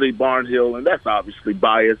to Buddy Barnhill, and that's obviously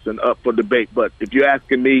biased and up for debate. But if you're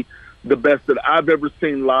asking me, the best that I've ever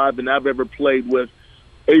seen live and I've ever played with,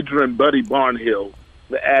 Adrian Buddy Barnhill.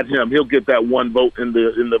 Add him, he'll get that one vote in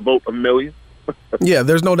the vote of millions. Yeah,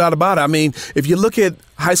 there's no doubt about it. I mean, if you look at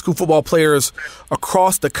high school football players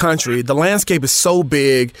across the country, the landscape is so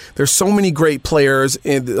big. There's so many great players,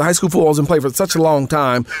 and high school football has been played for such a long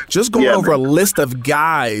time. Just going over a list of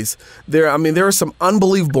guys, there are some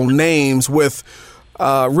unbelievable names with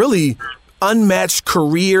really unmatched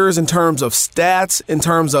careers in terms of stats, in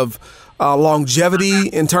terms of longevity,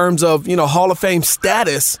 in terms of Hall of Fame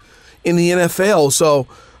status in the NFL. So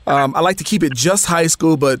I like to keep it just high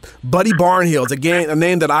school, but Buddy Barnhill is, again, a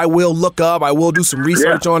name that I will look up. I will do some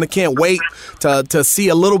research on it. Can't wait to see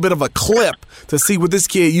a little bit of a clip to see what this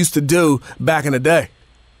kid used to do back in the day.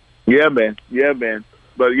 Yeah, man.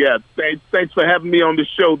 But, thanks for having me on the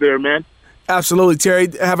show there, man. Absolutely, Terry.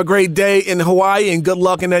 Have a great day in Hawaii, and good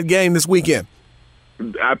luck in that game this weekend.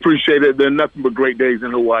 I appreciate it. There are nothing but great days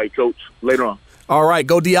in Hawaii, Coach. Later on. All right,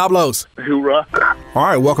 go Diablos. Hoorah. All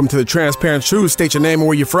right, welcome to the Transparent Truth. State your name and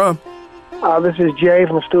where you're from. This is Jay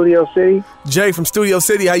from Studio City. Jay from Studio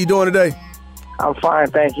City, how you doing today? I'm fine,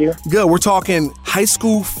 thank you. Good. We're talking high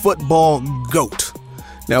school football GOAT.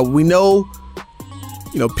 Now, we know,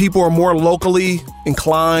 people are more locally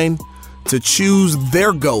inclined to choose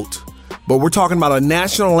their GOAT, but we're talking about a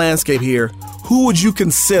national landscape here. Who would you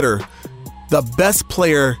consider the best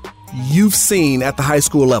player you've seen at the high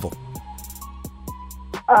school level?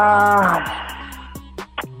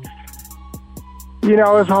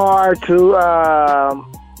 It's hard to,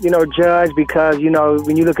 judge because,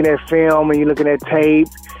 when you're looking at film and you're looking at tape,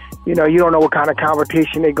 you don't know what kind of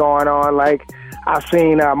competition they're going on. Like, I've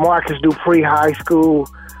seen Marcus Dupree high school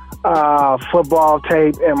football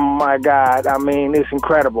tape, and my God, I mean, it's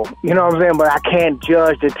incredible. You know what I'm saying? But I can't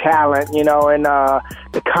judge the talent, and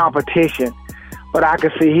the competition. But I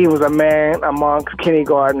could see he was a man amongst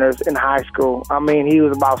kindergartners in high school. I mean, he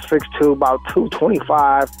was about 6'2", about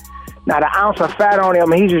 225. Now, the ounce of fat on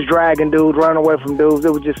him, he's just dragging dudes, running away from dudes.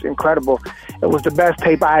 It was just incredible. It was the best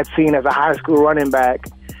tape I had seen as a high school running back.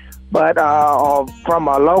 But from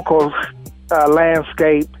a local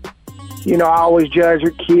landscape, I always judge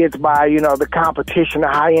kids by, the competition, the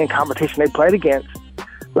high-end competition they played against.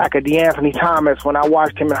 Like a DeAnthony Thomas, when I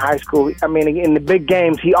watched him in high school, I mean, in the big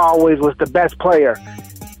games, he always was the best player.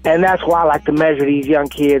 And that's why I like to measure these young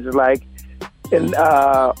kids, like,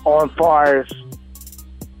 on far as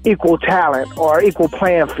equal talent or equal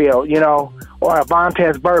playing field, or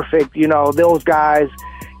Vontaze Burfict, those guys,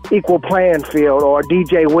 equal playing field, or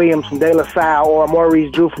DJ Williams from De La Salle or Maurice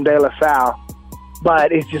Drew from De La Salle.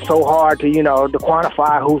 But it's just so hard to, to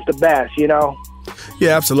quantify who's the best,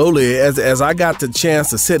 Yeah, absolutely. As I got the chance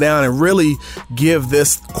to sit down and really give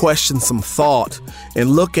this question some thought and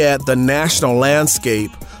look at the national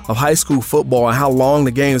landscape of high school football and how long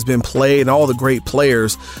the game has been played and all the great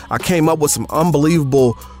players, I came up with some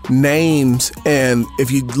unbelievable names. And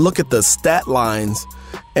if you look at the stat lines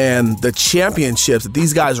and the championships that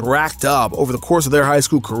these guys racked up over the course of their high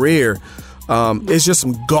school career, It's just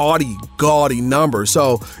some gaudy numbers.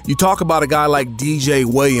 So you talk about a guy like DJ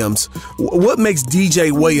Williams. What makes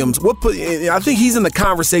DJ Williams? I think he's in the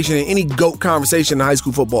conversation, in any GOAT conversation in high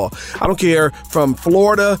school football. I don't care, from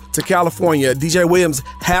Florida to California, DJ Williams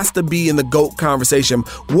has to be in the GOAT conversation.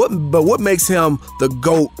 What makes him the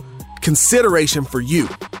GOAT consideration for you?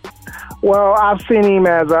 Well, I've seen him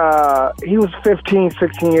as he was 15,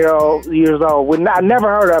 16 years old. I never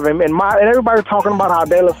heard of him. And everybody's talking about how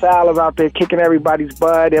De La Salle is out there kicking everybody's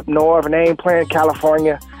butt up north, and they ain't playing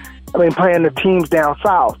California. Playing the teams down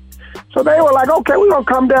south. So they were like, okay, we're gonna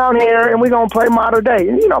come down here and we're gonna play Mater Dei.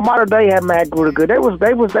 And Mater Dei had Matt Gruder. They was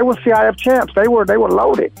CIF champs. They were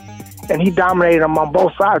loaded, and he dominated them on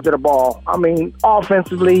both sides of the ball.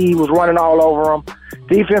 Offensively, he was running all over them.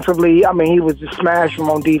 Defensively, he was just smashing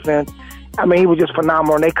them on defense. He was just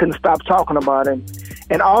phenomenal, and they couldn't stop talking about him.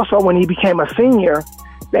 And also, when he became a senior,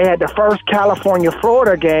 they had the first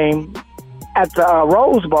California-Florida game at the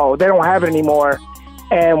Rose Bowl. They don't have it anymore.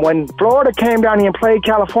 And when Florida came down here and played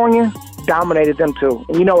California, dominated them too.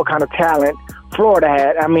 And you know what kind of talent Florida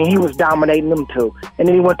had. He was dominating them too. And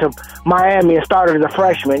then he went to Miami and started as a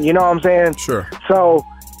freshman. You know what I'm saying? Sure. So,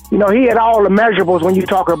 he had all the measurables when you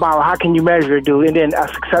talk about how can you measure a dude, and then a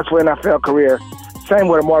successful NFL career. Same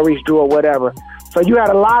with a Maurice Drew or whatever. So you had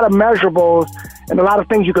a lot of measurables and a lot of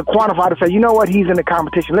things you could quantify to say, you know what, he's in the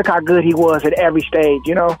competition. Look how good he was at every stage,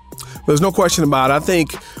 There's no question about it. I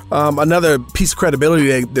think another piece of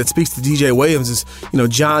credibility that speaks to DJ Williams is,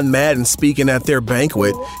 John Madden speaking at their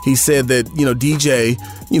banquet. He said that, DJ,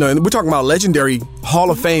 and we're talking about legendary Hall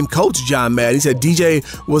of Fame coach John Madden. He said DJ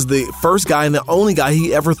was the first guy and the only guy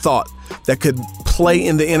he ever thought that could play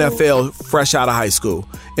in the NFL fresh out of high school.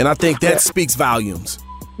 And I think that speaks volumes.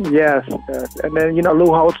 Yes. And then, Lou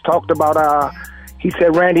Holtz talked about, he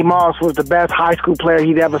said Randy Moss was the best high school player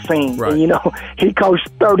he'd ever seen. Right. And, he coached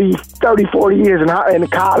 30, 40 years in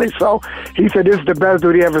college. So he said this is the best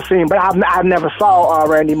dude he ever seen. But I never saw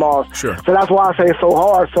Randy Moss. Sure. So that's why I say it's so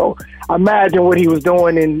hard. So imagine what he was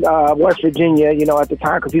doing in West Virginia, at the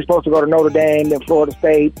time, because he's supposed to go to Notre Dame and Florida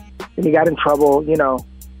State, and he got in trouble,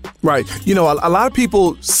 Right. A lot of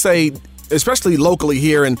people say, especially locally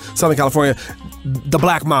here in Southern California, the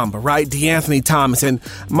Black Mamba, right? DeAnthony Thomas. And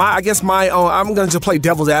I'm going to just play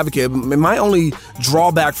devil's advocate. My only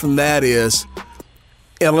drawback from that is,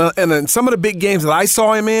 and in some of the big games that I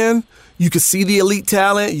saw him in, you could see the elite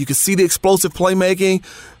talent, you could see the explosive playmaking,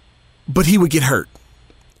 but he would get hurt.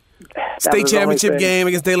 State championship game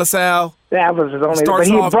against De La Salle. That was his only. But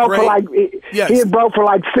he had broke for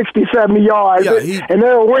like 60, 70 yards, and they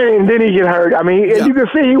were winning. Then he get hurt. You could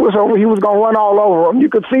see he was going to run all over them. You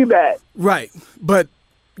could see that. Right, but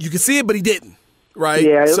you could see it, but he didn't. Right.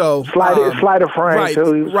 Yeah. So slight of frame. Right.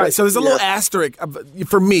 Too. Right. So there's a little asterisk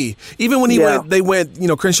for me. Even when they went.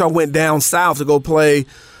 Crenshaw went down south to go play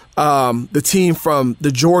the team from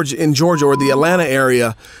Georgia or the Atlanta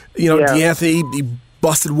area. DeAnthony, he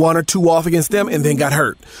busted one or two off against them and then got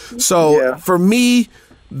hurt. So for me,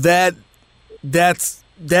 that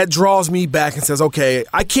draws me back and says, okay,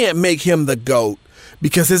 I can't make him the GOAT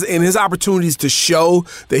because his opportunities to show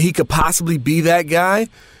that he could possibly be that guy,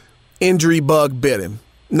 injury bug bit him.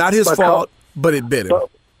 Not his fault, but it bit him.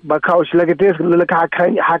 But Coach, look at this. Look how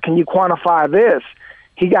can you quantify this?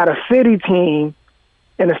 He got a city team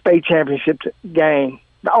in the state championship game,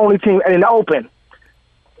 the only team in the Open.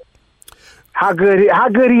 How good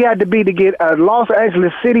he had to be to get a Los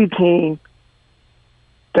Angeles City team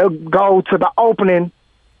to go to the opening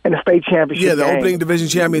in the state championship. Yeah, the game. opening division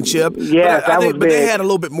championship. Yeah, but they had a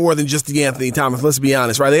little bit more than just DeAnthony Thomas. Let's be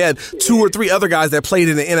honest, right? They had 2 or 3 other guys that played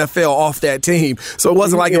in the NFL off that team, so it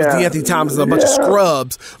wasn't like it was DeAnthony Thomas and a bunch of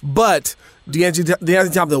scrubs. But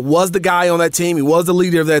DeAnthony Thompson was the guy on that team. He was the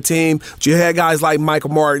leader of that team. But you had guys like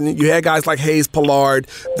Michael Martin. You had guys like Hayes Pollard.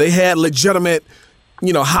 They had legitimate,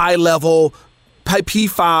 high level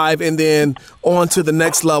P5 and then on to the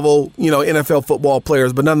next level, NFL football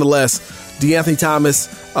players. But nonetheless, DeAnthony Thomas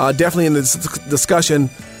definitely in this discussion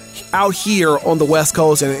out here on the West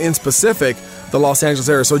Coast and in specific, the Los Angeles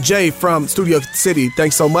area. So Jay from Studio City,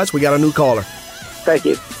 thanks so much. We got a new caller. Thank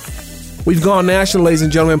you. We've gone national, ladies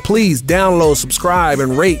and gentlemen. Please download, subscribe,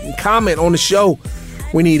 and rate and comment on the show.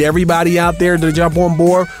 We need everybody out there to jump on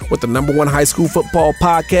board with the #1 high school football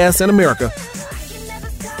podcast in America,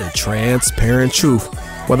 The Transparent Truth.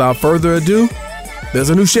 Without further ado,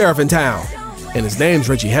 there's a new sheriff in town, and his name's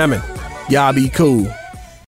Richie Hammond. Y'all be cool.